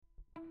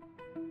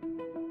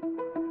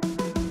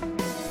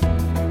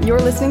You're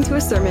listening to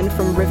a sermon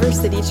from River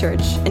City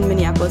Church in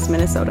Minneapolis,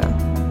 Minnesota.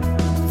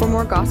 For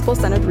more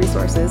gospel-centered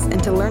resources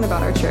and to learn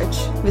about our church,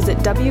 visit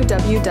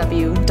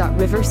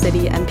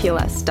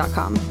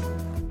www.rivercitynpls.com.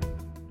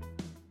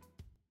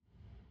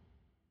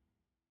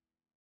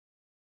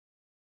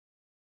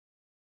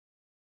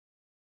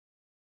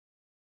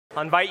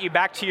 I'll invite you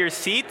back to your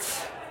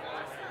seats.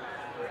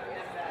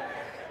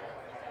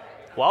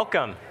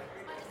 Welcome.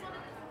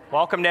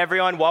 Welcome to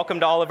everyone.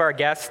 Welcome to all of our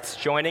guests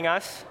joining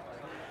us.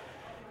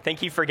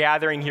 Thank you for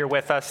gathering here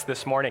with us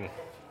this morning.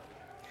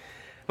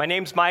 My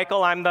name's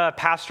Michael. I'm the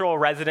pastoral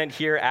resident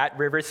here at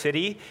River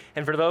City.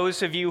 And for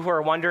those of you who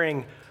are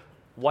wondering,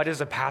 what is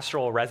a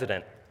pastoral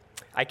resident?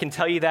 I can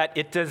tell you that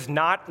it does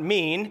not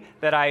mean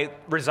that I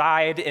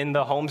reside in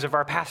the homes of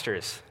our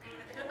pastors.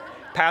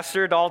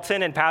 Pastor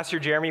Dalton and Pastor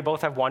Jeremy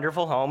both have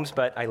wonderful homes,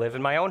 but I live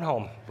in my own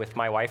home with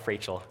my wife,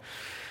 Rachel.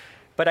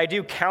 But I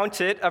do count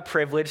it a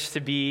privilege to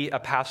be a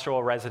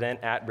pastoral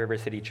resident at River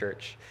City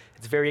Church.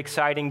 It's very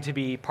exciting to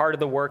be part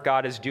of the work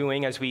God is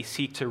doing as we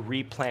seek to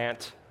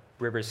replant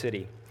River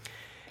City.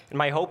 And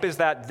my hope is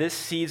that this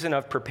season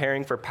of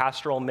preparing for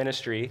pastoral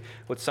ministry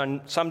would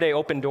someday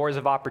open doors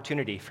of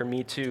opportunity for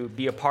me to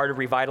be a part of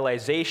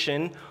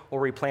revitalization or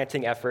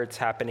replanting efforts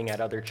happening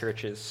at other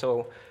churches.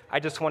 So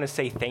I just want to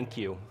say thank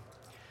you.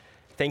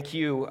 Thank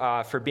you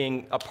for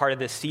being a part of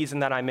this season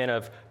that I'm in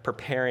of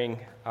preparing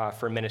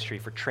for ministry,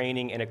 for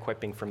training and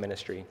equipping for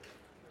ministry.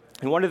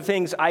 And one of the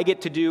things I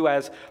get to do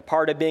as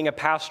part of being a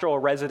pastoral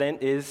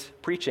resident is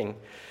preaching.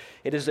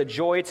 It is a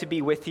joy to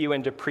be with you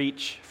and to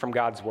preach from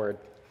God's word.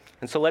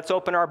 And so let's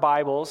open our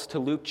Bibles to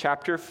Luke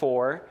chapter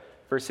 4,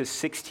 verses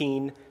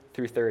 16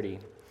 through 30.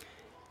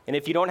 And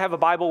if you don't have a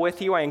Bible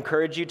with you, I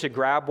encourage you to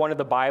grab one of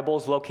the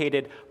Bibles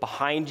located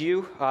behind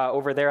you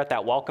over there at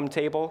that welcome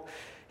table.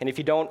 And if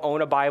you don't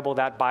own a Bible,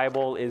 that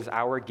Bible is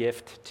our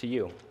gift to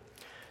you.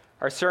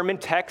 Our sermon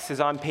text is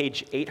on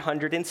page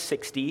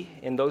 860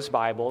 in those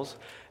Bibles,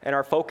 and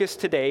our focus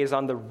today is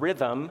on the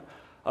rhythm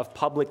of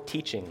public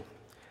teaching.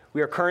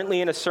 We are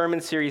currently in a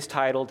sermon series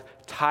titled,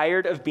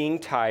 Tired of Being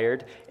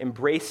Tired,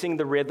 Embracing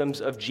the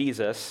Rhythms of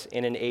Jesus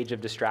in an Age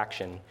of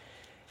Distraction.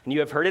 And you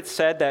have heard it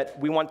said that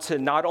we want to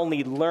not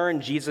only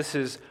learn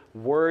Jesus'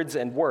 words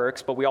and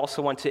works, but we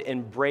also want to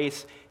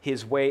embrace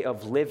his way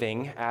of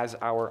living as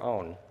our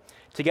own.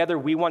 Together,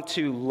 we want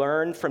to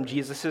learn from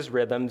Jesus'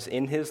 rhythms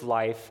in his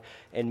life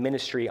and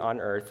ministry on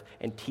earth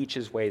and teach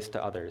his ways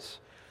to others.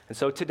 And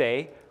so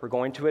today, we're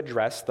going to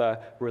address the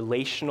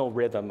relational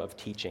rhythm of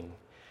teaching.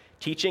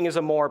 Teaching is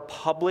a more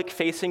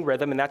public-facing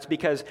rhythm, and that's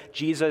because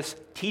Jesus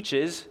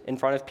teaches in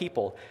front of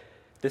people.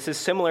 This is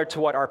similar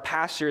to what our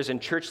pastors and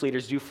church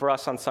leaders do for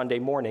us on Sunday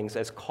mornings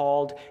as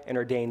called and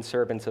ordained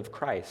servants of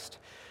Christ.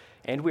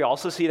 And we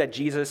also see that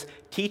Jesus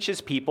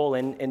teaches people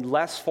in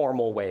less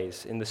formal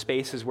ways in the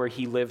spaces where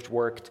he lived,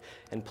 worked,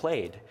 and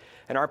played.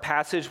 And our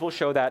passage will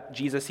show that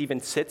Jesus even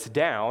sits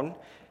down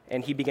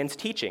and he begins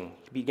teaching.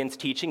 He begins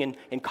teaching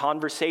in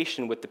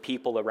conversation with the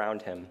people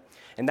around him.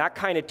 And that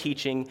kind of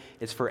teaching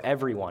is for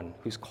everyone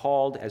who's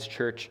called as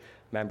church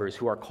members,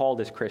 who are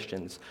called as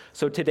Christians.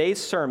 So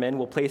today's sermon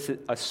will place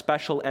a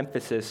special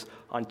emphasis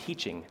on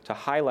teaching to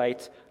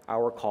highlight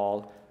our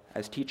call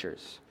as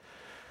teachers.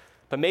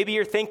 But maybe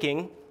you're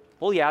thinking,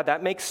 well, yeah,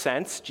 that makes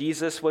sense.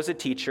 Jesus was a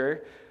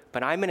teacher,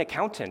 but I'm an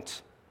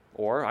accountant,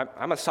 or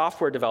I'm a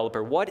software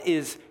developer. What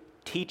is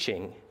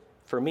teaching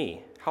for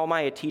me? How am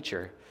I a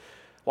teacher?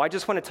 Well, I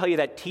just want to tell you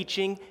that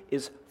teaching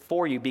is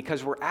for you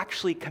because we're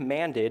actually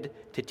commanded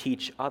to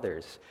teach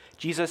others.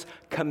 Jesus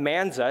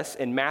commands us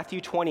in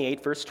Matthew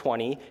 28, verse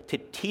 20, to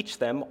teach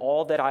them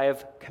all that I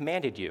have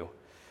commanded you.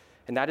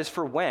 And that is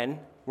for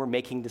when we're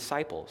making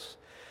disciples.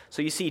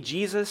 So you see,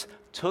 Jesus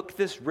took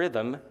this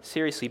rhythm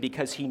seriously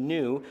because he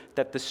knew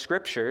that the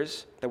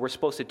scriptures that we're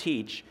supposed to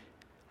teach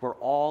were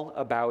all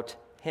about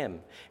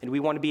him. And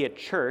we want to be a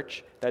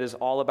church that is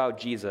all about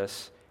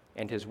Jesus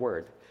and his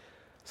word.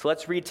 So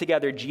let's read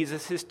together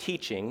Jesus'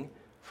 teaching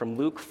from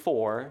Luke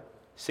 4,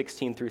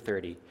 16 through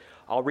 30.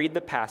 I'll read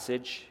the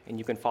passage and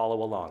you can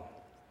follow along.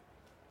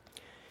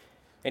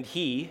 And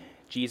he,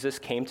 Jesus,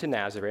 came to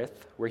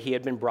Nazareth, where he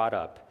had been brought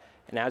up.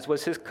 And as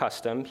was his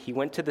custom, he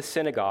went to the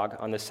synagogue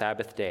on the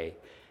Sabbath day,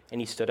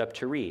 and he stood up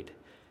to read.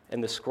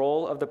 And the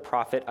scroll of the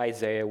prophet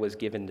Isaiah was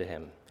given to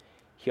him.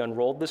 He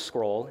unrolled the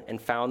scroll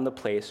and found the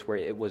place where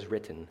it was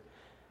written,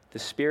 "The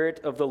Spirit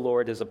of the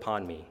Lord is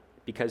upon me,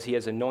 because he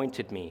has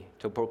anointed me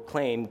to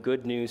proclaim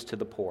good news to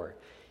the poor.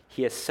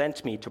 He has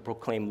sent me to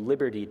proclaim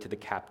liberty to the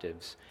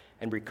captives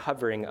and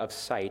recovering of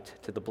sight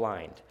to the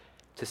blind,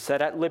 to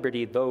set at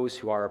liberty those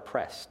who are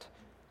oppressed,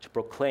 to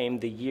proclaim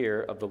the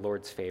year of the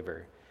Lord's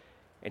favor."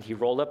 And he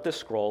rolled up the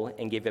scroll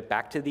and gave it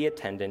back to the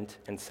attendant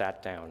and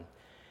sat down.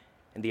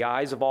 And the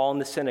eyes of all in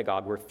the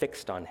synagogue were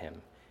fixed on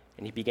him.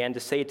 And he began to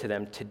say to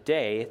them,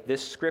 "Today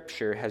this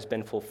scripture has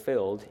been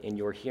fulfilled in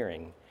your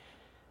hearing."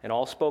 And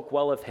all spoke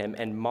well of him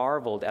and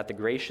marveled at the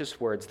gracious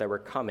words that were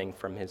coming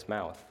from his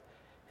mouth.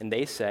 And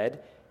they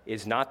said,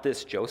 "Is not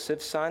this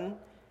Joseph's son?"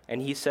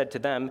 And he said to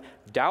them,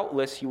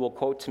 "Doubtless you will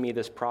quote to me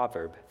this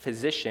proverb,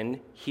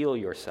 'Physician, heal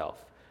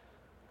yourself.'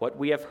 What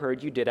we have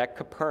heard you did at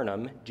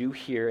Capernaum, do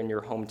here in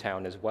your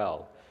hometown as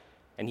well."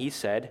 And he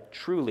said,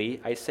 "Truly,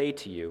 I say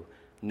to you,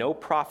 no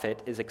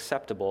prophet is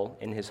acceptable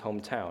in his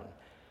hometown.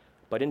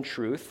 But in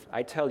truth,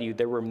 I tell you,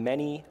 there were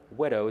many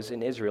widows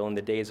in Israel in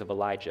the days of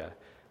Elijah,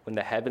 when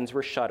the heavens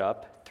were shut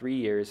up 3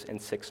 years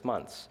and 6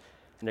 months,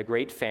 and a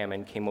great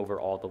famine came over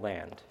all the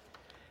land.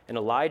 And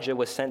Elijah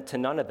was sent to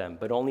none of them,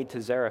 but only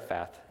to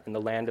Zarephath in the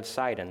land of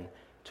Sidon,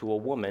 to a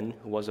woman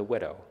who was a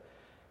widow.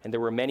 And there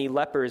were many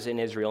lepers in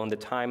Israel in the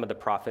time of the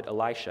prophet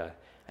Elisha,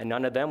 and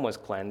none of them was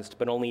cleansed,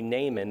 but only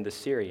Naaman the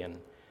Syrian.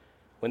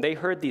 When they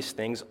heard these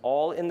things,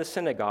 all in the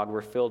synagogue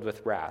were filled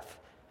with wrath,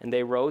 and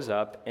they rose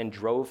up and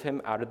drove him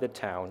out of the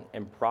town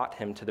and brought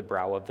him to the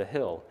brow of the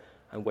hill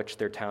on which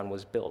their town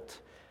was built,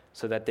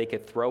 so that they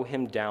could throw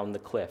him down the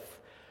cliff.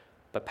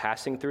 But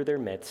passing through their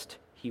midst,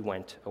 he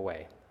went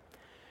away."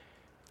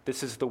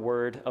 This is the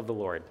word of the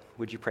Lord.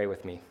 Would you pray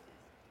with me?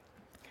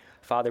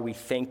 Father, we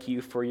thank you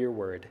for your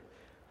word.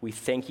 We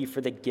thank you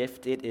for the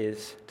gift it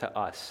is to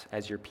us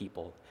as your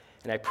people.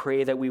 And I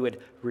pray that we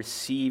would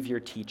receive your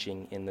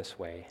teaching in this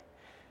way.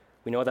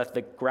 We know that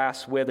the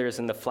grass withers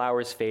and the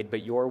flowers fade,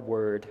 but your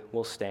word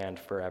will stand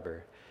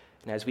forever.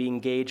 And as we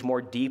engage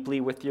more deeply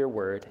with your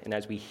word, and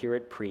as we hear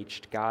it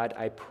preached, God,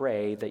 I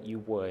pray that you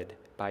would,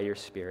 by your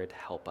Spirit,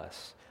 help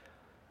us.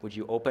 Would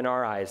you open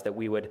our eyes that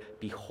we would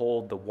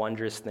behold the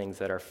wondrous things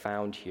that are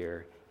found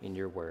here in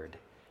your word?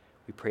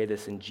 We pray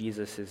this in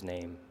Jesus'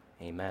 name.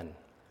 Amen.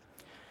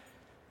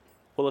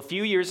 Well, a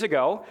few years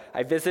ago,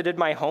 I visited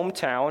my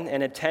hometown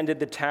and attended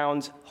the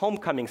town's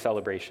homecoming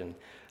celebration.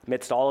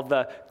 Amidst all of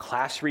the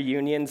class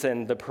reunions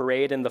and the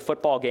parade and the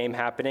football game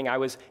happening, I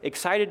was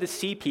excited to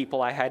see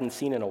people I hadn't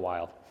seen in a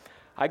while.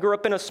 I grew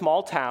up in a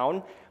small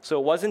town, so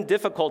it wasn't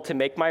difficult to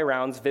make my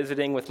rounds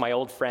visiting with my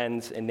old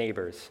friends and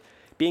neighbors.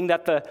 Being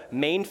that the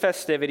main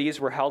festivities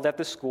were held at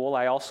the school,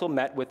 I also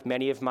met with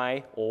many of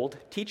my old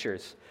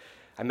teachers.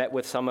 I met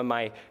with some of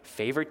my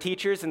favorite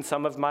teachers and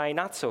some of my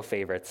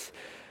not-so-favorites.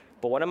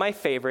 But one of my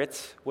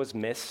favorites was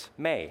Miss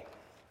May.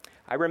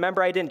 I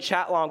remember I didn't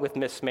chat long with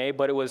Miss May,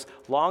 but it was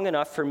long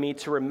enough for me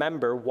to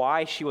remember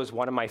why she was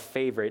one of my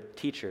favorite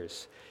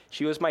teachers.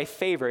 She was my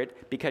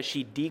favorite because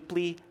she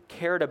deeply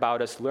cared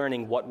about us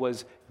learning what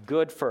was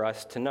good for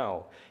us to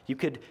know. You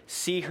could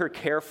see her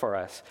care for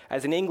us.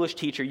 As an English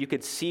teacher, you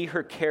could see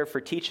her care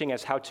for teaching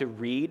us how to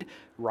read,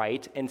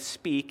 write, and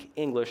speak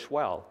English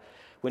well.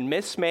 When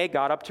Miss May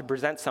got up to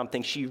present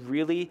something, she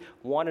really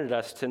wanted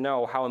us to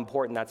know how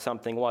important that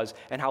something was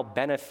and how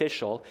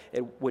beneficial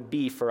it would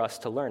be for us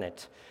to learn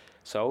it.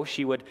 So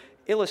she would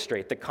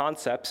illustrate the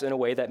concepts in a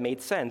way that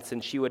made sense,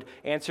 and she would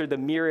answer the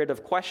myriad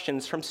of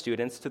questions from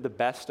students to the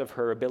best of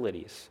her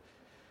abilities.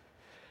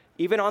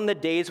 Even on the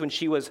days when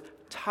she was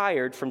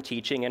tired from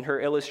teaching and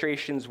her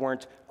illustrations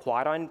weren't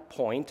quite on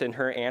point and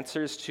her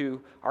answers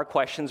to our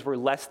questions were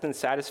less than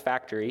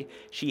satisfactory,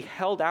 she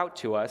held out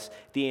to us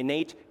the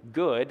innate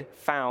good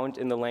found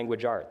in the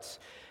language arts.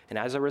 And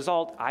as a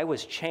result, I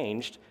was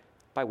changed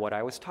by what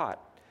I was taught.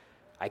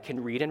 I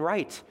can read and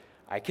write.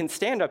 I can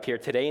stand up here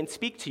today and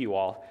speak to you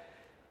all.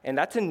 And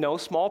that's in no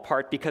small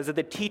part because of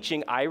the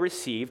teaching I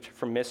received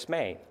from Miss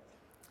May.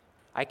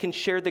 I can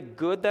share the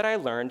good that I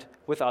learned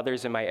with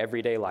others in my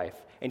everyday life.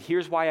 And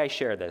here's why I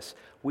share this.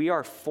 We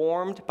are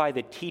formed by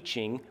the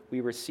teaching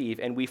we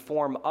receive, and we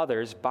form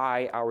others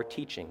by our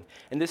teaching.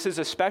 And this is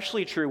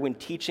especially true when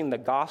teaching the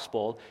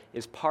gospel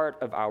is part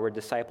of our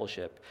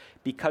discipleship,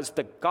 because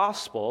the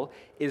gospel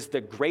is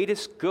the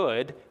greatest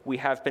good we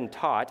have been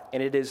taught,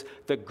 and it is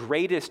the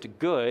greatest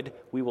good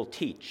we will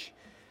teach.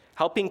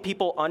 Helping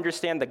people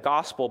understand the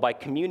gospel by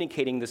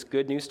communicating this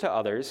good news to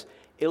others,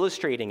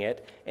 illustrating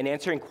it, and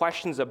answering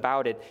questions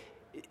about it,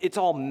 it's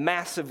all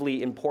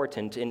massively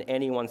important in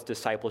anyone's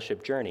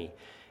discipleship journey.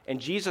 And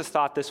Jesus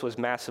thought this was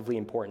massively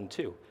important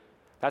too.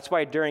 That's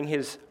why during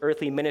his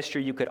earthly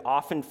ministry, you could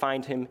often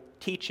find him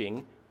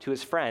teaching to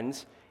his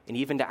friends and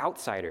even to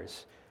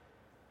outsiders.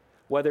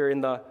 Whether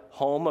in the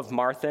home of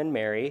Martha and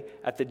Mary,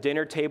 at the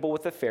dinner table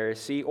with the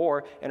Pharisee,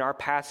 or in our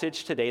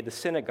passage today, the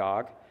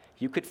synagogue,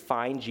 you could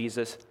find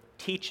Jesus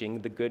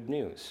teaching the good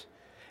news.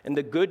 And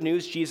the good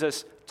news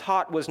Jesus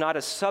taught was not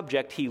a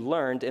subject he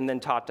learned and then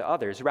taught to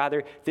others.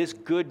 Rather, this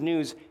good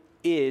news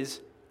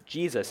is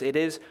Jesus. It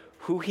is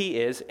who he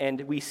is,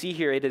 and we see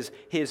here it is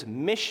his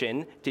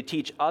mission to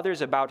teach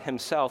others about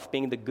himself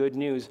being the good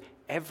news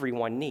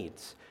everyone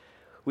needs.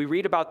 We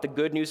read about the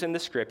good news in the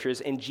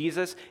scriptures, and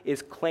Jesus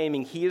is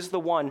claiming he is the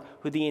one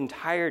who the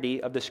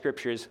entirety of the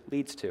scriptures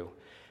leads to.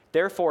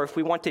 Therefore, if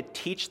we want to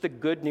teach the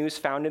good news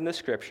found in the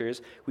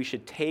scriptures, we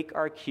should take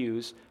our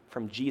cues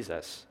from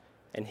Jesus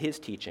and his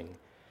teaching.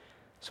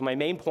 So my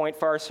main point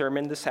for our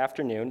sermon this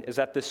afternoon is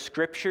that the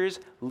scriptures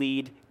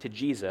lead to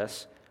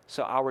Jesus,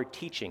 so our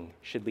teaching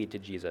should lead to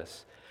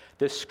Jesus.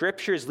 The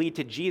scriptures lead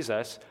to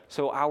Jesus,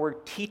 so our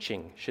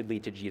teaching should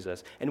lead to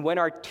Jesus. And when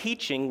our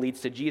teaching leads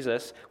to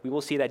Jesus, we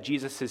will see that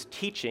Jesus'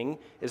 teaching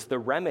is the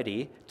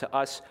remedy to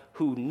us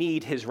who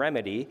need his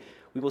remedy.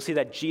 We will see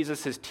that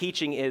Jesus'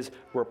 teaching is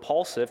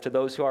repulsive to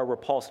those who are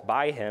repulsed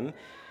by him.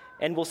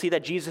 And we'll see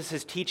that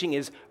Jesus' teaching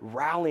is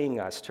rallying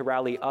us to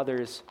rally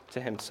others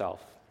to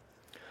himself.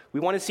 We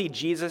want to see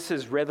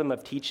Jesus' rhythm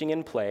of teaching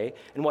in play,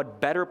 and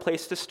what better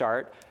place to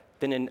start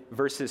than in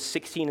verses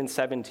 16 and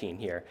 17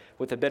 here,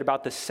 with a bit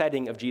about the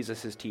setting of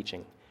Jesus'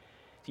 teaching.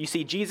 You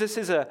see,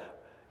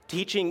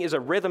 teaching is a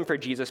rhythm for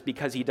Jesus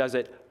because he does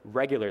it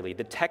regularly.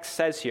 The text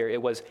says here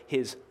it was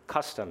his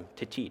custom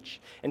to teach.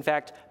 In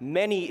fact,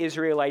 many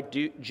Israelite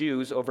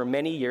Jews over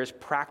many years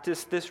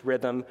practiced this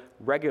rhythm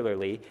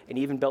regularly and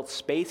even built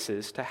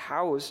spaces to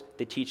house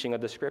the teaching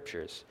of the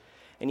scriptures.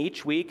 And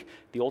each week,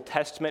 the Old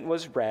Testament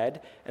was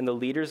read, and the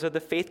leaders of the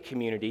faith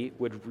community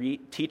would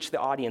teach the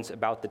audience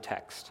about the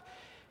text.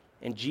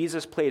 And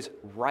Jesus plays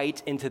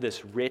right into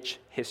this rich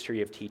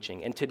history of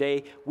teaching. And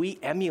today, we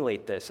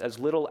emulate this as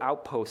little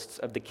outposts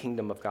of the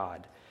kingdom of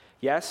God.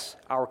 Yes,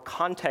 our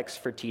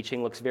context for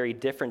teaching looks very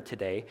different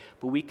today,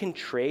 but we can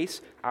trace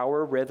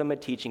our rhythm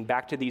of teaching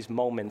back to these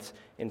moments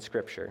in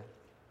Scripture.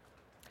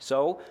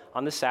 So,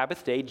 on the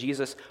Sabbath day,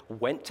 Jesus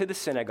went to the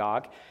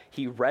synagogue.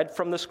 He read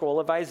from the scroll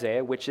of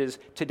Isaiah, which is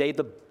today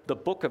the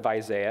book of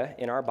Isaiah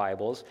in our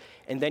Bibles,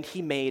 and then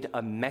he made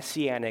a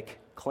messianic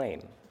claim.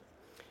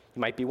 You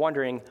might be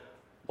wondering,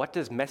 what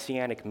does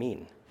messianic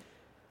mean?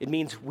 It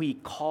means we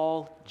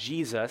call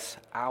Jesus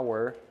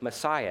our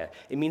Messiah.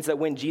 It means that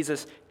when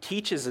Jesus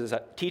teaches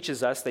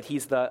us that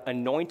he's the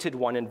anointed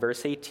one in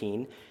verse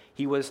 18,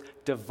 he was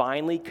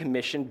divinely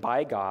commissioned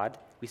by God.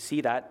 We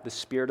see that, the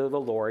Spirit of the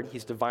Lord,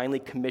 he's divinely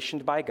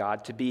commissioned by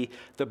God to be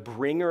the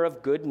bringer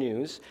of good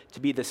news, to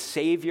be the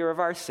Savior of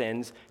our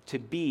sins, to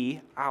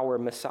be our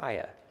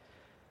Messiah.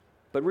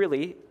 But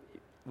really,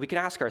 we can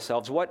ask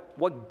ourselves,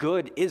 what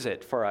good is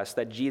it for us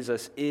that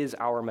Jesus is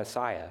our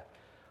Messiah?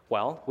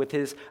 Well, with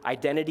his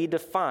identity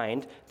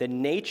defined, the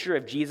nature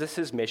of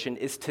Jesus' mission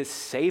is to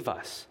save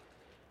us.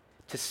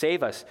 To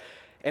save us.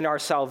 And our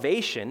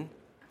salvation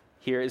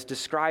here is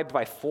described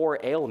by 4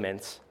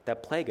 ailments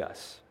that plague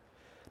us.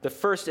 The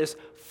first is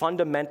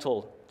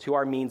fundamental to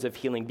our means of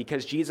healing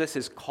because Jesus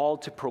is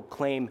called to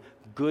proclaim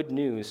good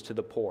news to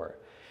the poor.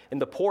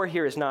 And the poor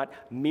here is not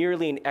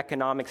merely an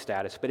economic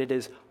status, but it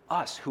is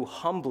us who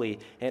humbly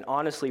and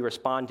honestly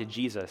respond to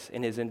Jesus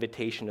in his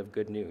invitation of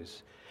good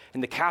news.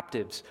 And the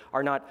captives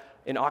are not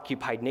an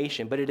occupied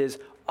nation, but it is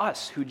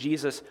us who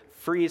Jesus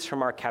frees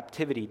from our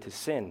captivity to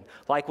sin.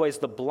 Likewise,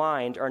 the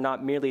blind are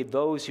not merely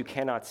those who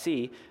cannot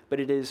see, but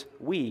it is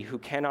we who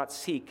cannot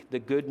seek the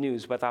good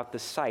news without the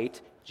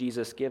sight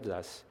Jesus gives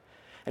us.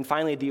 And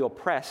finally, the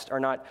oppressed are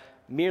not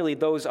merely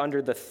those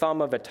under the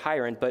thumb of a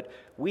tyrant, but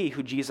we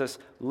who Jesus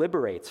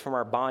liberates from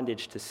our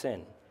bondage to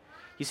sin.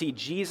 You see,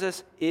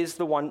 Jesus is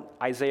the one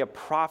Isaiah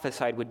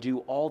prophesied would do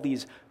all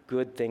these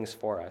good things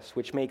for us,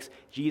 which makes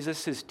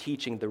Jesus'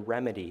 teaching the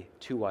remedy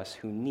to us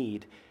who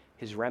need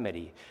his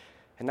remedy.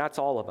 And that's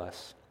all of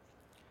us.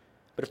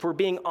 But if we're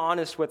being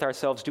honest with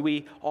ourselves, do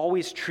we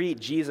always treat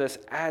Jesus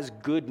as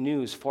good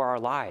news for our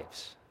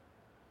lives?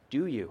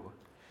 Do you?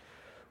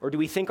 Or do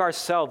we think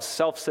ourselves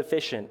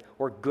self-sufficient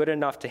or good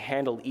enough to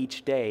handle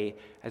each day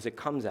as it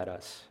comes at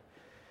us?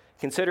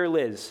 Consider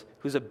Liz,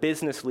 who's a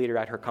business leader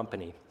at her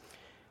company.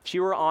 If she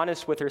were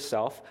honest with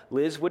herself,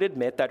 Liz would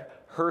admit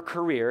that her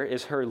career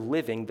is her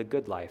living the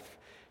good life.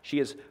 She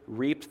has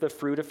reaped the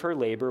fruit of her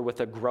labor with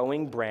a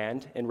growing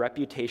brand and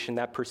reputation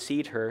that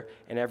precede her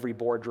in every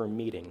boardroom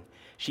meeting.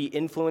 She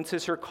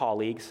influences her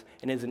colleagues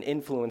and is an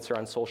influencer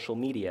on social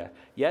media.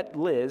 Yet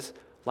Liz,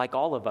 like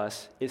all of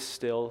us, is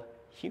still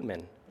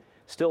human,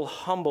 still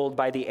humbled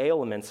by the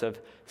ailments of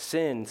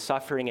sin,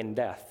 suffering, and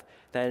death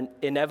that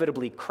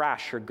inevitably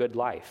crash her good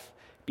life,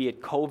 be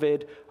it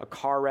COVID, a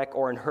car wreck,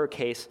 or in her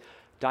case,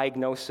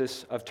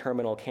 diagnosis of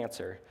terminal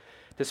cancer.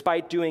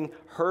 Despite doing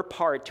her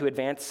part to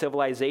advance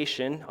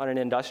civilization on an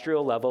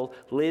industrial level,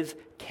 Liz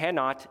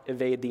cannot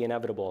evade the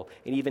inevitable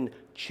and even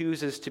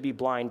chooses to be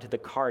blind to the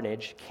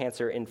carnage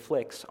cancer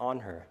inflicts on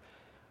her.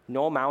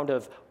 No amount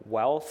of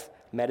wealth,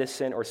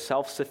 medicine, or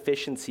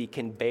self-sufficiency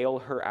can bail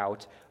her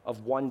out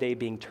of one day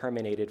being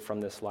terminated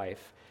from this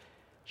life.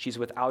 She's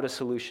without a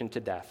solution to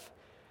death.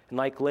 And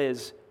like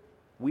Liz,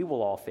 we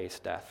will all face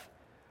death.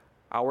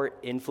 Our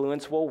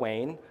influence will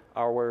wane,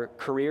 our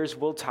careers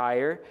will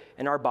tire,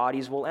 and our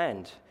bodies will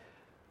end.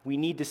 We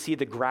need to see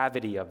the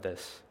gravity of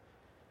this.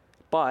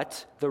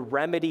 But the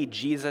remedy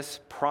Jesus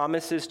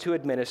promises to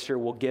administer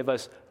will give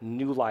us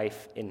new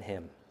life in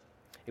him.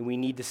 And we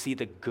need to see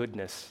the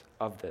goodness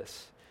of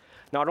this.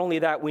 Not only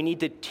that, we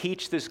need to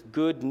teach this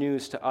good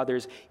news to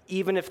others,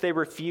 even if they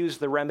refuse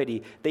the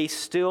remedy. They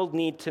still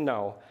need to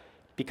know,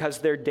 because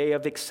their day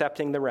of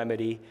accepting the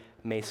remedy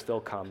may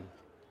still come.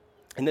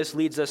 And this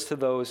leads us to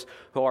those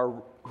who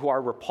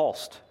are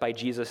repulsed by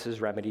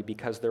Jesus' remedy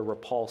because they're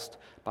repulsed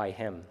by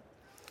him.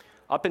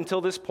 Up until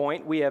this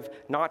point, we have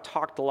not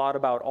talked a lot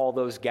about all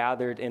those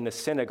gathered in the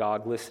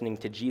synagogue listening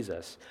to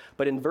Jesus.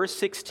 But in verse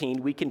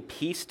 16, we can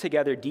piece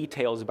together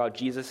details about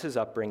Jesus'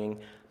 upbringing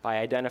by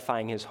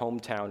identifying his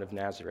hometown of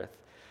Nazareth.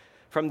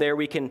 From there,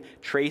 we can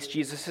trace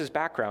Jesus'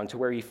 background to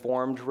where he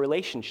formed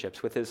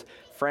relationships with his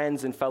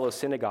friends and fellow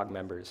synagogue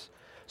members.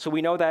 So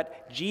we know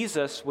that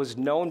Jesus was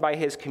known by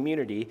his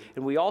community,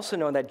 and we also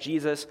know that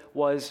Jesus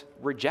was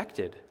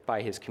rejected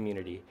by his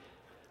community.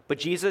 But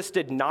Jesus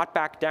did not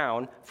back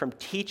down from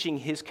teaching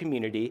his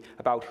community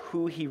about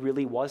who he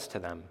really was to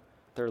them,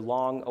 their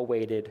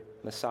long-awaited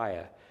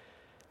Messiah.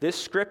 This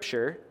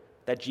scripture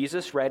that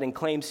Jesus read and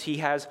claims he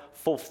has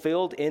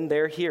fulfilled in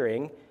their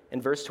hearing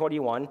in verse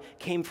 21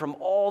 came from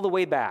all the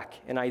way back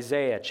in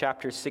Isaiah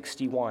chapter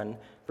 61,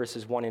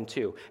 verses 1 and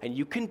 2. And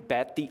you can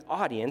bet the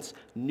audience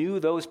knew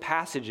those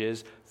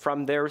passages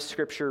from their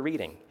scripture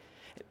reading.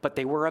 But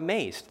they were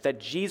amazed that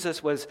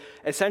Jesus was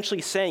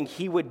essentially saying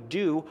he would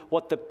do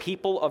what the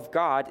people of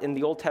God in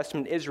the Old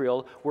Testament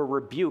Israel were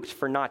rebuked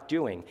for not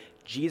doing.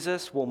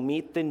 Jesus will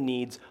meet the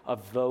needs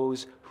of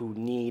those who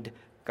need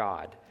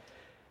God.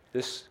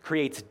 This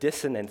creates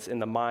dissonance in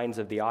the minds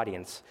of the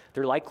audience.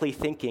 They're likely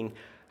thinking,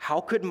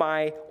 how could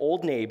my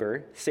old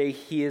neighbor say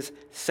he is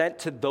sent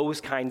to those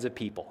kinds of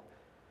people?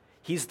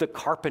 He's the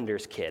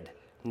carpenter's kid,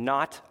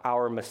 not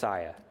our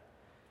Messiah.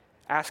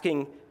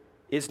 Asking,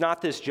 is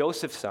not this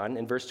Joseph's son,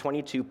 in verse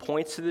 22,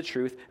 points to the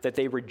truth that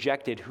they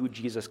rejected who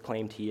Jesus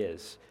claimed he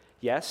is.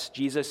 Yes,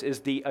 Jesus is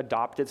the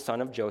adopted son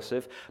of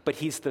Joseph, but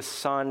he's the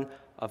Son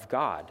of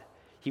God.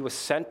 He was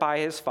sent by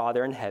his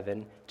Father in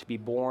heaven to be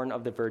born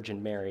of the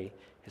Virgin Mary,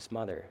 his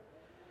mother.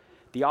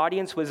 The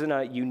audience was in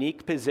a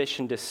unique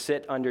position to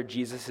sit under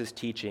Jesus'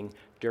 teaching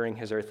during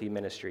his earthly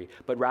ministry.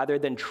 But rather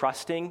than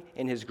trusting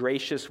in his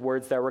gracious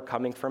words that were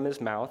coming from his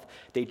mouth,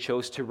 they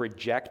chose to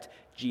reject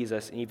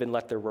Jesus and even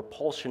let their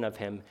repulsion of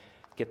him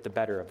get the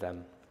better of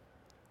them.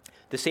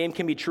 The same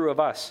can be true of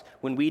us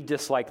when we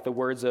dislike the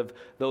words of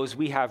those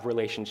we have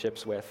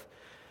relationships with.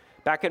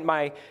 Back at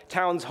my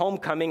town's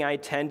homecoming, I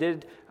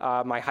attended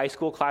my high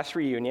school class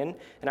reunion,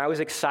 and I was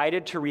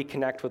excited to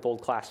reconnect with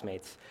old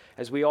classmates.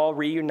 As we all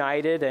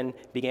reunited and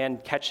began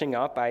catching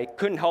up, I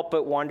couldn't help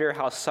but wonder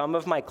how some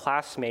of my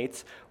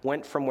classmates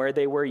went from where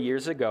they were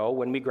years ago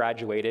when we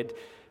graduated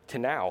to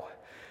now.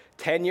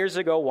 10 years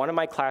ago, one of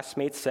my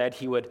classmates said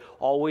he would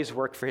always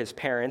work for his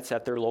parents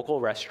at their local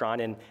restaurant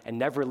and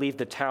never leave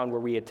the town where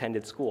we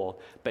attended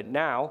school. But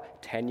now,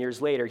 10 years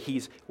later,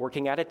 he's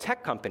working at a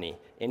tech company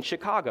in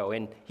Chicago,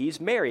 and he's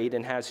married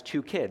and has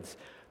 2 kids.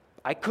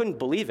 I couldn't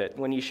believe it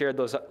when he shared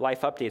those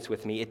life updates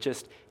with me. It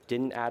just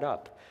didn't add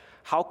up.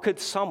 How could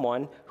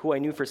someone who I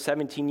knew for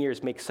 17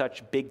 years make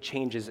such big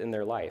changes in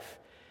their life?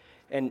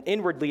 And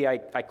inwardly, I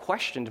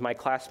questioned my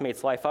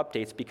classmate's life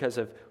updates because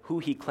of who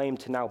he claimed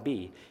to now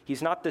be.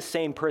 He's not the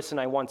same person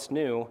I once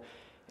knew,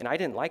 and I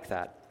didn't like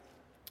that.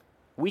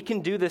 We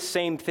can do the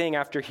same thing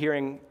after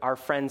hearing our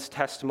friend's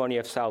testimony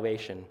of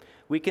salvation.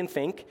 We can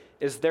think,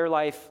 is their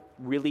life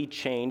really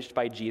changed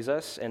by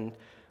Jesus, and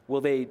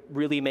will they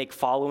really make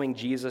following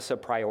Jesus a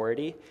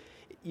priority?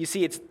 You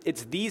see,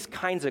 it's these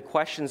kinds of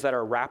questions that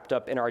are wrapped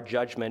up in our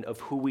judgment of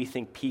who we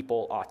think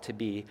people ought to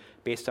be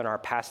based on our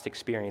past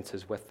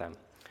experiences with them.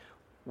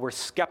 We're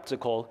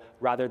skeptical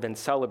rather than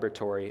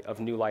celebratory of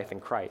new life in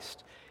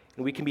Christ.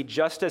 And we can be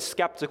just as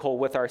skeptical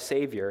with our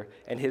Savior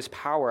and his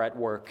power at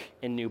work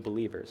in new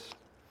believers.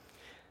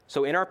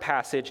 So in our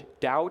passage,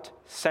 doubt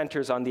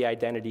centers on the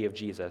identity of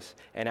Jesus.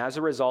 And as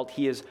a result,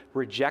 he is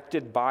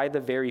rejected by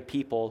the very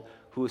people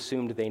who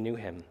assumed they knew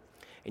him.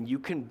 And you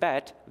can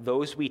bet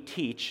those we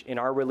teach in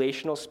our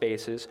relational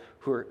spaces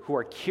who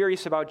are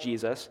curious about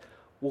Jesus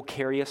will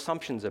carry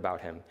assumptions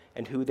about him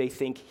and who they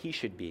think he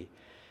should be.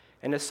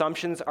 And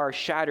assumptions are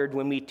shattered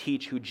when we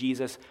teach who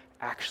Jesus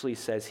actually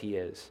says he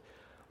is.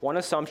 One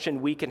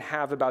assumption we can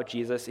have about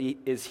Jesus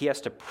is he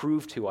has to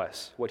prove to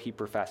us what he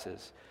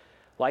professes.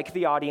 Like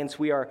the audience,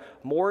 we are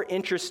more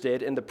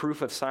interested in the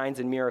proof of signs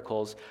and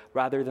miracles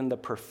rather than the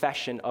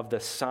profession of the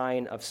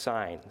sign of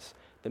signs,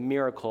 the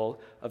miracle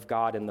of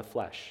God in the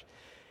flesh.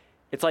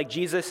 It's like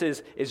Jesus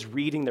is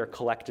reading their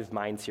collective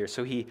minds here,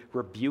 so he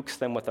rebukes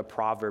them with a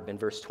proverb in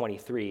verse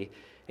 23,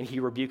 and he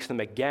rebukes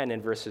them again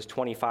in verses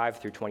 25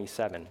 through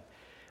 27.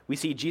 We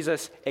see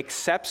Jesus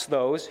accepts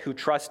those who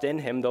trust in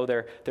him, though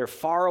they're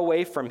far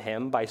away from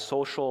him by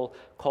social,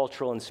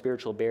 cultural, and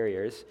spiritual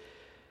barriers.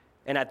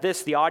 And at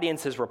this, the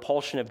audience's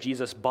repulsion of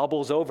Jesus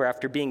bubbles over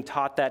after being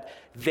taught that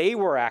they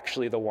were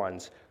actually the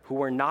ones who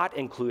were not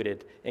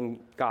included in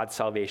God's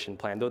salvation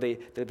plan, though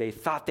they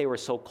thought they were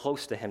so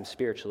close to him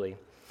spiritually.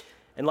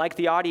 And like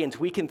the audience,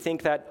 we can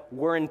think that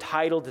we're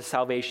entitled to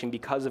salvation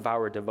because of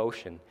our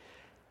devotion.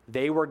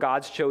 They were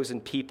God's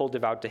chosen people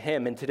devout to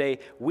him, and today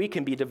we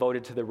can be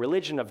devoted to the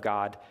religion of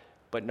God,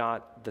 but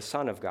not the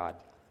Son of God.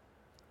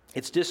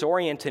 It's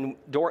disorienting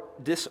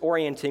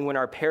when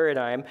our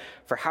paradigm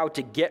for how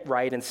to get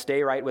right and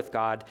stay right with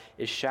God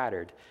is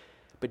shattered.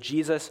 But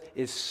Jesus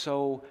is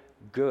so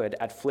good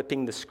at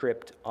flipping the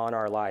script on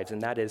our lives,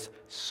 and that is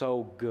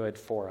so good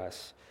for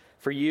us.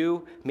 For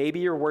you, maybe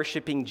you're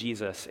worshiping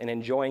Jesus and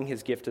enjoying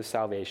his gift of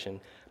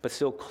salvation, but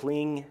still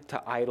cling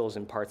to idols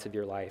in parts of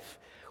your life.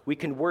 We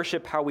can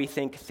worship how we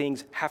think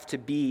things have to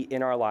be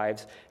in our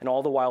lives and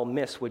all the while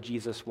miss what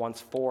Jesus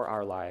wants for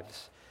our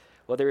lives.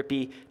 Whether it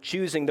be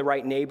choosing the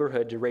right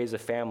neighborhood to raise a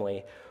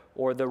family,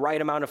 or the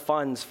right amount of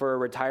funds for a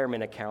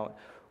retirement account,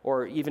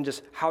 or even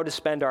just how to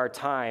spend our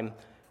time,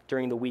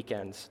 during the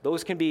weekends.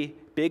 Those can be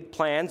big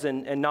plans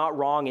and not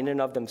wrong in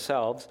and of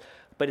themselves,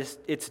 but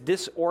it's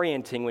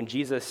disorienting when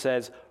Jesus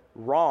says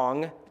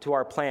wrong to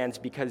our plans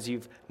because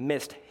you've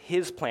missed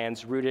his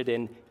plans rooted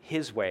in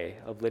his way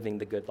of living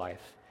the good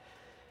life.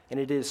 And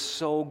it is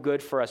so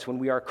good for us when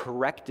we are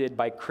corrected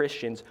by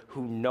Christians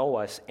who know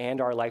us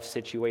and our life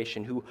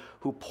situation,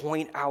 who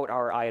point out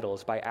our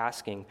idols by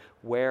asking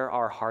where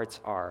our hearts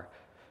are,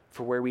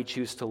 for where we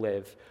choose to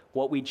live,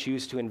 what we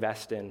choose to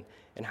invest in,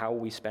 and how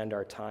we spend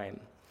our time.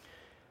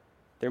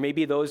 There may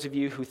be those of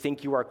you who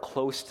think you are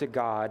close to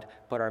God,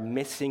 but are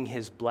missing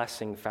his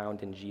blessing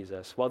found in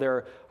Jesus. While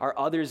there are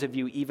others of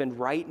you, even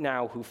right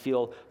now, who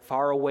feel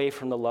far away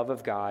from the love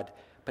of God,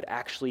 but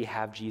actually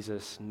have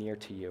Jesus near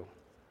to you.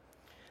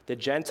 The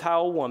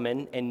Gentile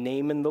woman and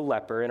Naaman the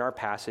leper in our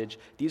passage,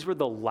 these were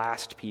the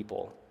last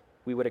people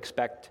we would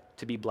expect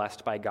to be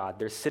blessed by God.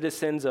 They're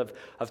citizens of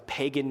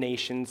pagan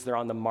nations. They're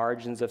on the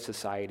margins of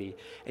society.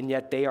 And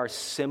yet they are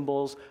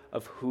symbols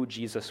of who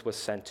Jesus was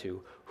sent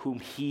to, whom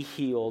he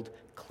healed,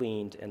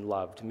 cleaned, and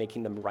loved,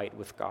 making them right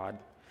with God.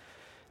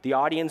 The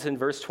audience in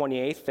verse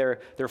 28,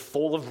 they're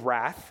full of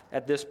wrath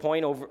at this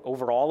point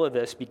over all of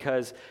this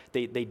because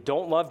they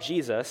don't love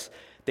Jesus.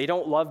 They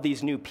don't love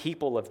these new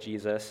people of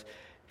Jesus,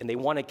 and they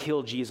want to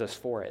kill Jesus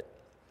for it.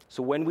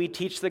 So when we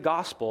teach the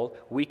gospel,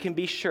 we can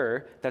be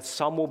sure that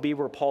some will be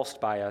repulsed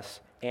by us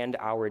and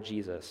our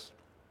Jesus.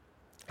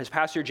 As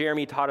Pastor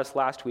Jeremy taught us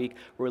last week,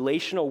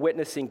 relational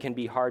witnessing can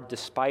be hard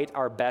despite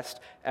our best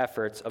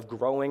efforts of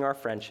growing our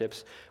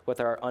friendships with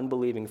our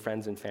unbelieving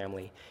friends and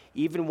family.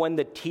 Even when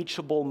the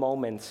teachable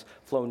moments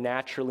flow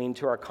naturally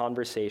into our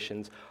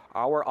conversations,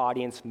 our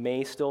audience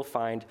may still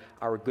find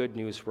our good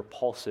news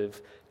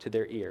repulsive to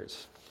their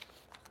ears.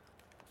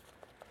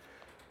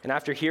 And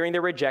after hearing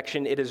their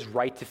rejection, it is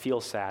right to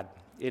feel sad.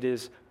 It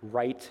is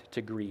right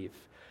to grieve.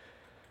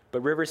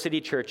 But River City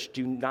Church,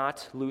 do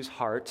not lose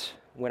heart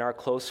when our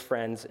close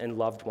friends and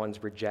loved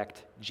ones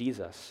reject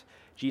Jesus.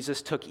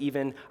 Jesus took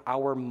even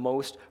our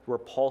most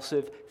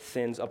repulsive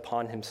sins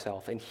upon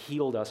himself and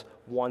healed us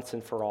once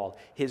and for all.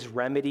 His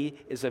remedy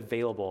is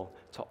available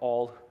to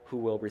all who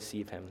will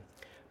receive him.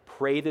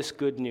 Pray this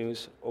good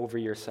news over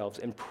yourselves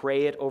and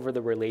pray it over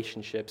the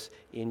relationships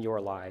in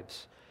your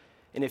lives.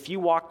 And if you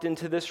walked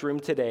into this room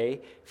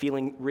today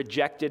feeling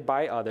rejected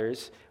by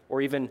others,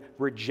 or even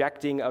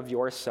rejecting of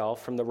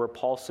yourself from the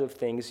repulsive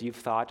things you've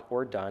thought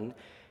or done,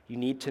 you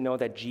need to know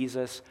that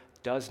Jesus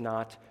does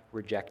not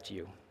reject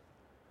you.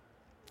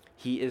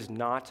 He is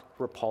not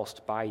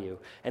repulsed by you.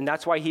 And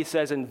that's why he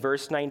says in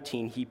verse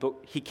 19,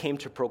 he came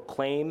to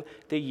proclaim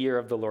the year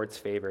of the Lord's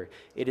favor.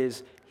 It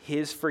is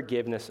his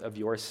forgiveness of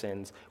your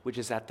sins, which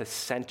is at the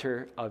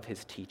center of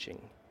his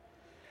teaching.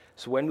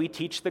 So when we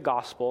teach the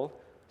gospel,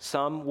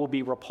 some will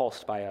be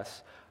repulsed by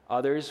us,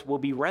 others will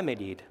be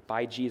remedied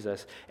by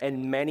Jesus,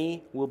 and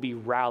many will be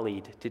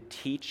rallied to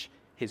teach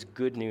his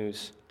good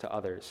news to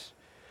others.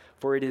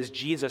 For it is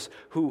Jesus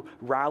who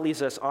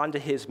rallies us onto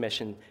his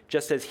mission,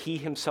 just as he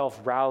himself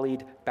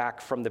rallied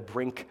back from the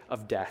brink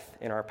of death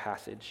in our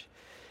passage.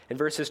 In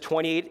verses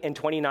 28 and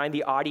 29,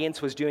 the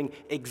audience was doing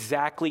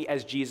exactly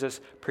as Jesus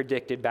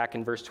predicted back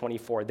in verse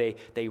 24.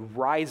 They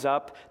rise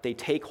up, they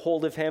take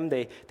hold of him,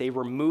 they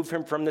remove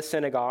him from the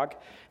synagogue,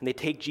 and they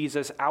take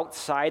Jesus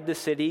outside the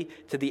city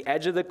to the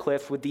edge of the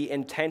cliff with the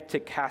intent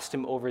to cast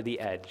him over the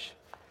edge.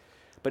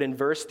 But in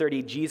verse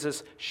 30,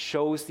 Jesus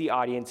shows the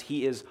audience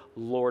he is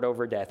Lord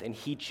over death, and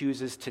he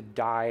chooses to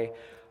die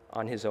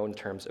on his own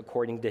terms,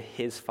 according to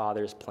his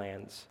Father's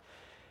plans.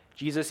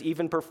 Jesus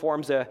even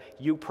performs a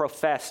 "you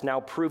profess, now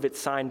prove it"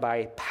 sign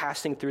by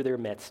passing through their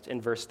midst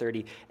in verse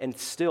 30. And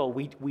still,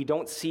 we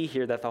don't see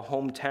here that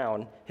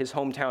his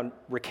hometown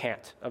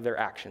recant of their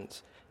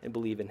actions and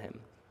believe in him.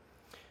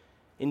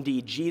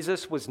 Indeed,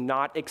 Jesus was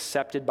not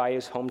accepted by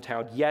his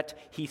hometown, yet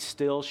he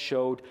still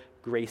showed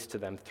grace to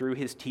them through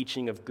his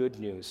teaching of good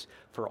news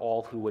for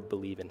all who would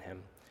believe in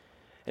him.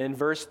 And in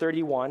verse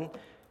 31,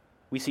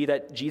 we see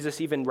that Jesus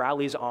even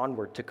rallies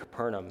onward to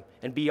Capernaum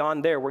and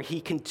beyond there, where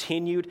he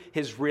continued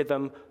his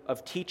rhythm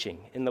of teaching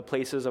in the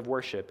places of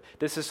worship.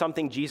 This is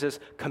something Jesus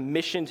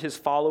commissioned his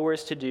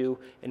followers to do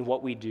and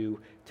what we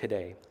do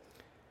today.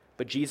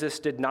 But Jesus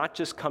did not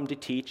just come to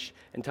teach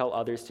and tell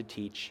others to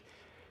teach.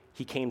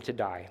 He came to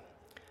die.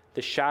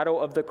 The shadow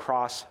of the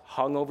cross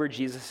hung over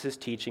Jesus'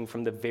 teaching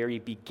from the very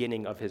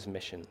beginning of his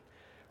mission.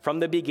 From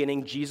the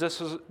beginning,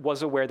 Jesus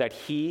was aware that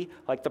he,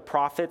 like the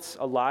prophets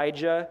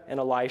Elijah and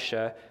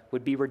Elisha,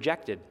 would be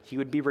rejected. He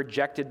would be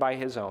rejected by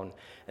his own.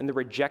 And the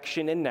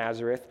rejection in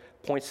Nazareth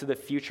points to the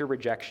future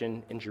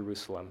rejection in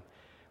Jerusalem,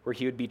 where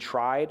he would be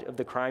tried of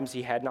the crimes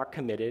he had not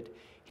committed.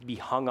 He'd be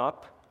hung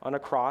up on a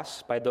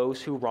cross by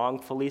those who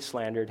wrongfully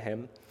slandered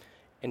him,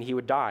 and he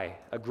would die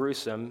a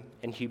gruesome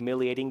and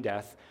humiliating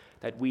death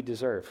that we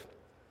deserve,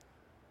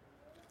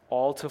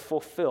 all to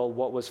fulfill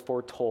what was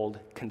foretold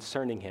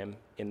concerning him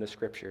in the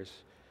scriptures.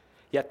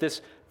 Yet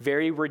this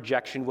very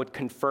rejection would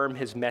confirm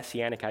his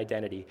messianic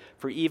identity.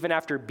 For even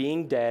after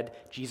being dead,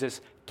 Jesus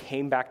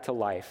came back to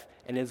life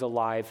and is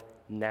alive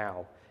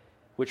now,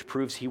 which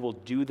proves he will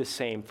do the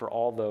same for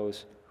all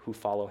those who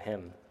follow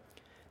him.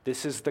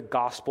 This is the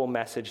gospel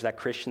message that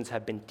Christians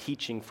have been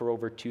teaching for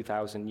over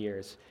 2,000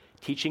 years.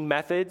 Teaching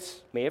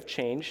methods may have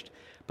changed,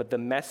 but the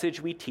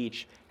message we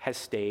teach has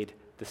stayed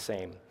the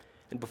same.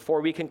 And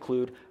before we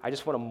conclude, I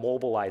just want to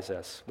mobilize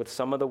us with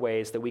some of the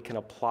ways that we can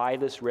apply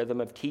this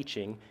rhythm of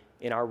teaching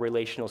in our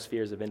relational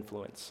spheres of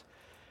influence.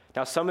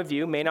 Now, some of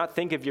you may not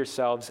think of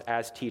yourselves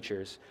as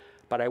teachers,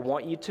 but I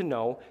want you to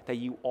know that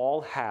you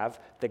all have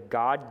the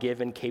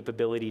God-given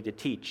capability to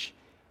teach.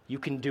 You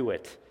can do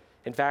it.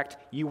 In fact,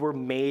 you were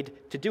made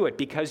to do it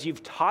because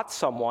you've taught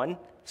someone,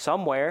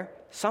 somewhere,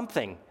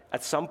 something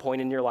at some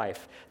point in your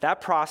life.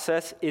 That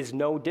process is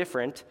no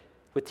different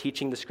with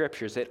teaching the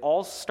scriptures. It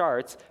all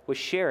starts with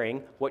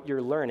sharing what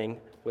you're learning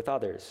with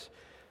others.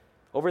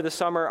 Over the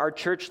summer, our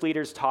church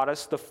leaders taught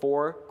us the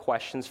 4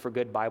 questions for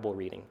good Bible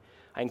reading.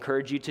 I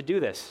encourage you to do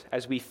this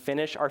as we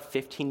finish our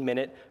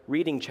 15-minute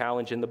reading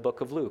challenge in the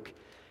book of Luke.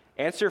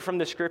 Answer from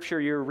the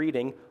scripture you're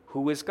reading,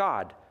 who is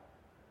God?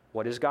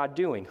 What is God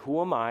doing?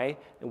 Who am I,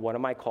 and what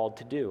am I called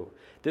to do?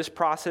 This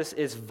process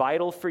is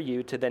vital for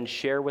you to then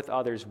share with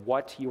others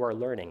what you are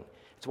learning.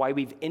 It's why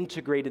we've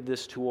integrated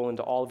this tool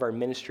into all of our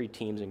ministry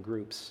teams and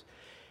groups.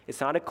 It's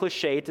not a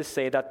cliche to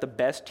say that the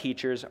best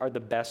teachers are the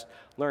best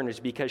learners,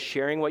 because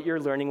sharing what you're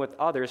learning with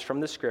others from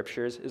the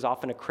scriptures is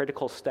often a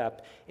critical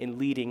step in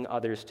leading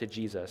others to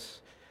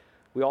Jesus.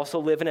 We also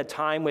live in a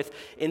time with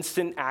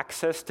instant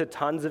access to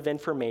tons of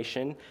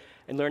information,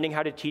 and learning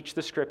how to teach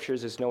the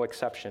scriptures is no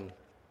exception.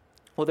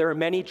 Well, there are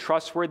many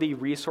trustworthy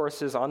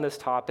resources on this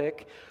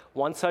topic.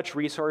 One such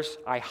resource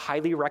I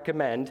highly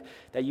recommend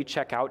that you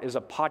check out is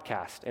a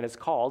podcast, and it's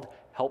called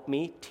Help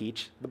Me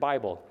Teach the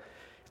Bible.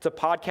 It's a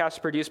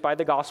podcast produced by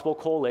the Gospel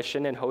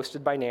Coalition and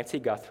hosted by Nancy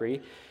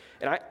Guthrie.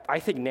 And I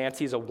think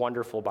Nancy's a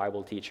wonderful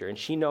Bible teacher, and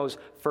she knows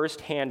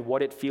firsthand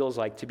what it feels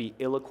like to be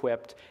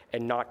ill-equipped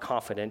and not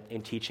confident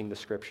in teaching the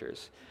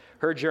scriptures.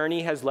 Her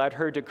journey has led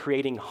her to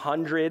creating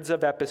hundreds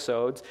of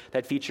episodes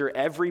that feature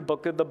every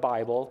book of the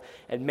Bible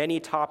and many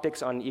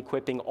topics on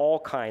equipping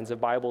all kinds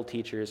of Bible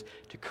teachers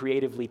to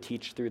creatively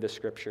teach through the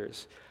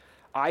scriptures.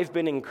 I've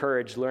been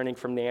encouraged learning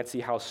from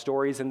Nancy how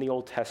stories in the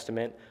Old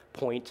Testament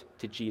point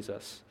to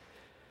Jesus,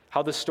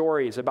 how the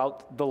stories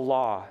about the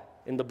law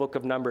in the book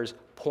of Numbers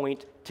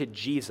point to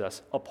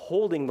Jesus,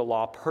 upholding the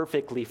law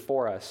perfectly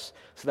for us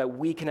so that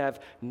we can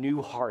have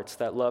new hearts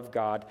that love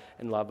God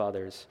and love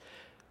others.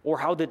 Or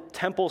how the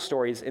temple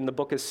stories in the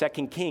book of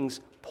 2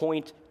 Kings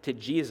point to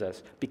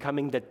Jesus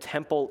becoming the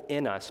temple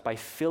in us by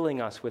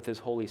filling us with his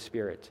Holy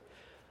Spirit.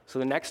 So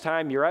the next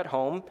time you're at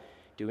home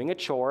doing a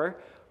chore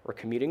or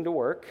commuting to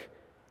work,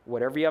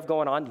 whatever you have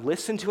going on,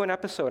 listen to an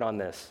episode on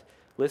this.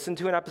 Listen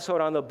to an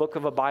episode on the book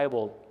of the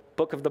Bible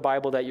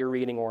that you're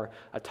reading, or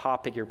a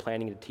topic you're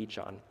planning to teach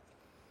on.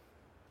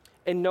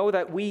 And know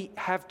that we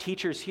have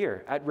teachers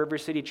here at River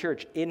City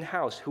Church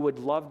in-house who would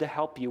love to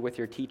help you with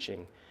your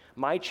teaching.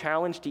 My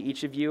challenge to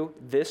each of you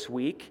this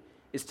week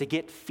is to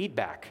get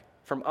feedback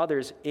from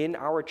others in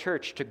our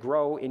church to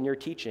grow in your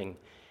teaching.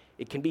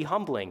 It can be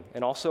humbling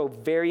and also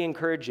very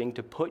encouraging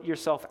to put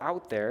yourself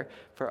out there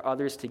for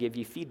others to give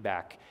you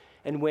feedback.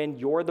 And when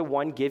you're the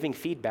one giving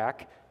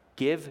feedback,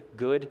 give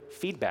good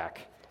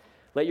feedback.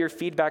 Let your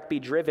feedback be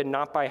driven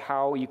not by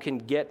how you can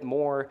get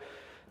more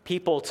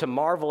people to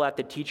marvel at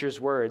the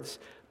teacher's words,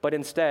 but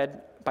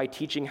instead by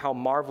teaching how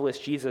marvelous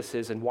Jesus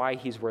is and why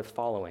he's worth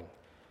following.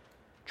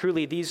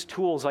 Truly, these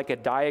tools like a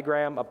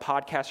diagram, a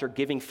podcast, or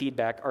giving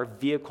feedback are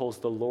vehicles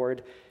the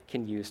Lord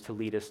can use to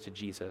lead us to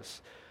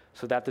Jesus,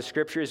 so that the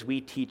scriptures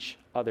we teach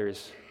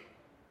others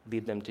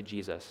lead them to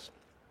Jesus.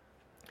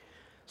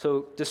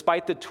 So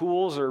despite the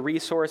tools or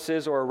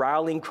resources or a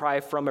rallying cry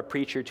from a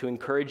preacher to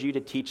encourage you to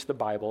teach the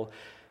Bible,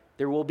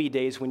 there will be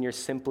days when you're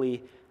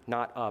simply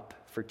not up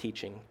for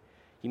teaching.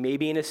 You may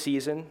be in a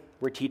season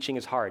where teaching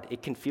is hard.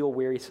 It can feel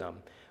wearisome.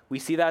 We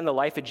see that in the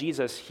life of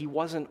Jesus. He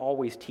wasn't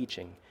always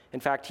teaching. In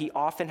fact, he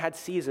often had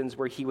seasons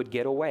where he would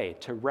get away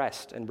to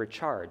rest and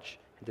recharge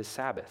and to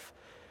Sabbath.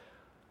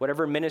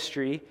 Whatever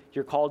ministry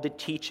you're called to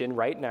teach in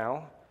right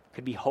now,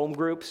 could be home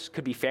groups,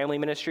 could be family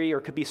ministry,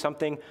 or could be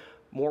something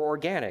more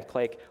organic,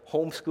 like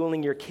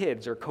homeschooling your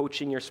kids or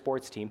coaching your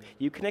sports team.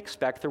 You can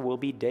expect there will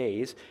be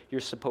days you're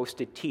supposed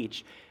to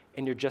teach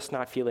and you're just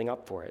not feeling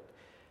up for it.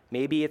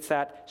 Maybe it's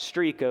that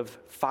streak of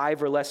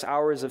 5 or less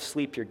hours of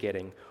sleep you're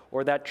getting,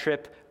 or that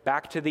trip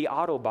back to the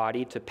auto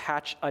body to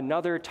patch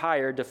another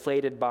tire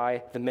deflated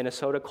by the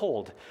Minnesota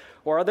cold,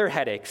 or other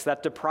headaches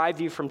that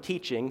deprive you from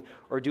teaching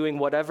or doing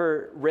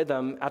whatever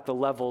rhythm at the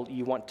level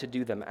you want to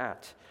do them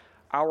at.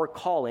 Our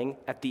calling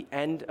at the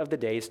end of the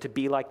day is to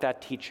be like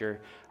that teacher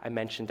I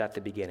mentioned at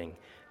the beginning.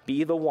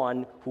 Be the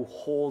one who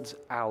holds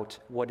out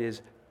what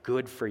is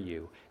good for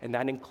you, and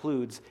that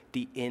includes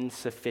the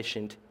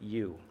insufficient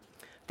you.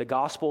 The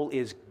gospel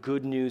is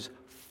good news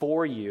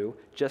for you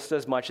just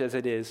as much as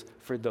it is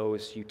for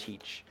those you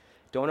teach.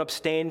 Don't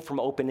abstain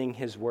from opening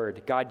his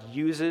word. God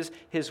uses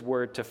his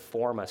word to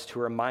form us, to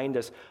remind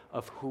us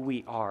of who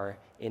we are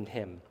in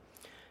him.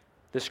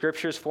 The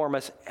scriptures form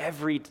us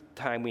every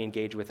time we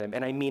engage with him,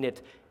 and I mean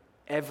it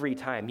every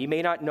time. You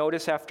may not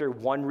notice after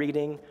one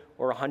reading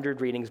or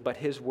 100 readings, but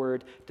his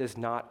word does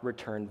not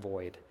return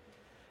void.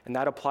 And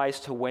that applies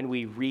to when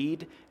we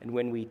read and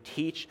when we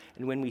teach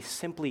and when we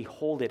simply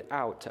hold it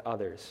out to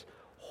others.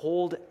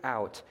 Hold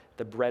out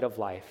the bread of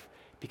life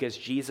because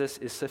Jesus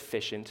is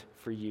sufficient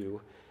for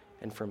you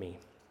and for me.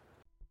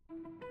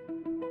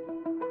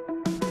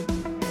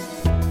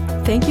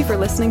 Thank you for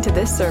listening to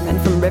this sermon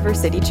from River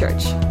City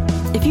Church.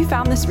 If you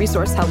found this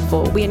resource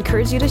helpful, we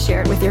encourage you to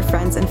share it with your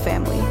friends and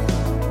family.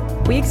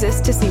 We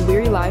exist to see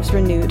weary lives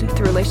renewed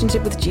through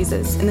relationship with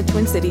Jesus in the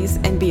Twin Cities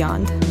and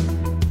beyond.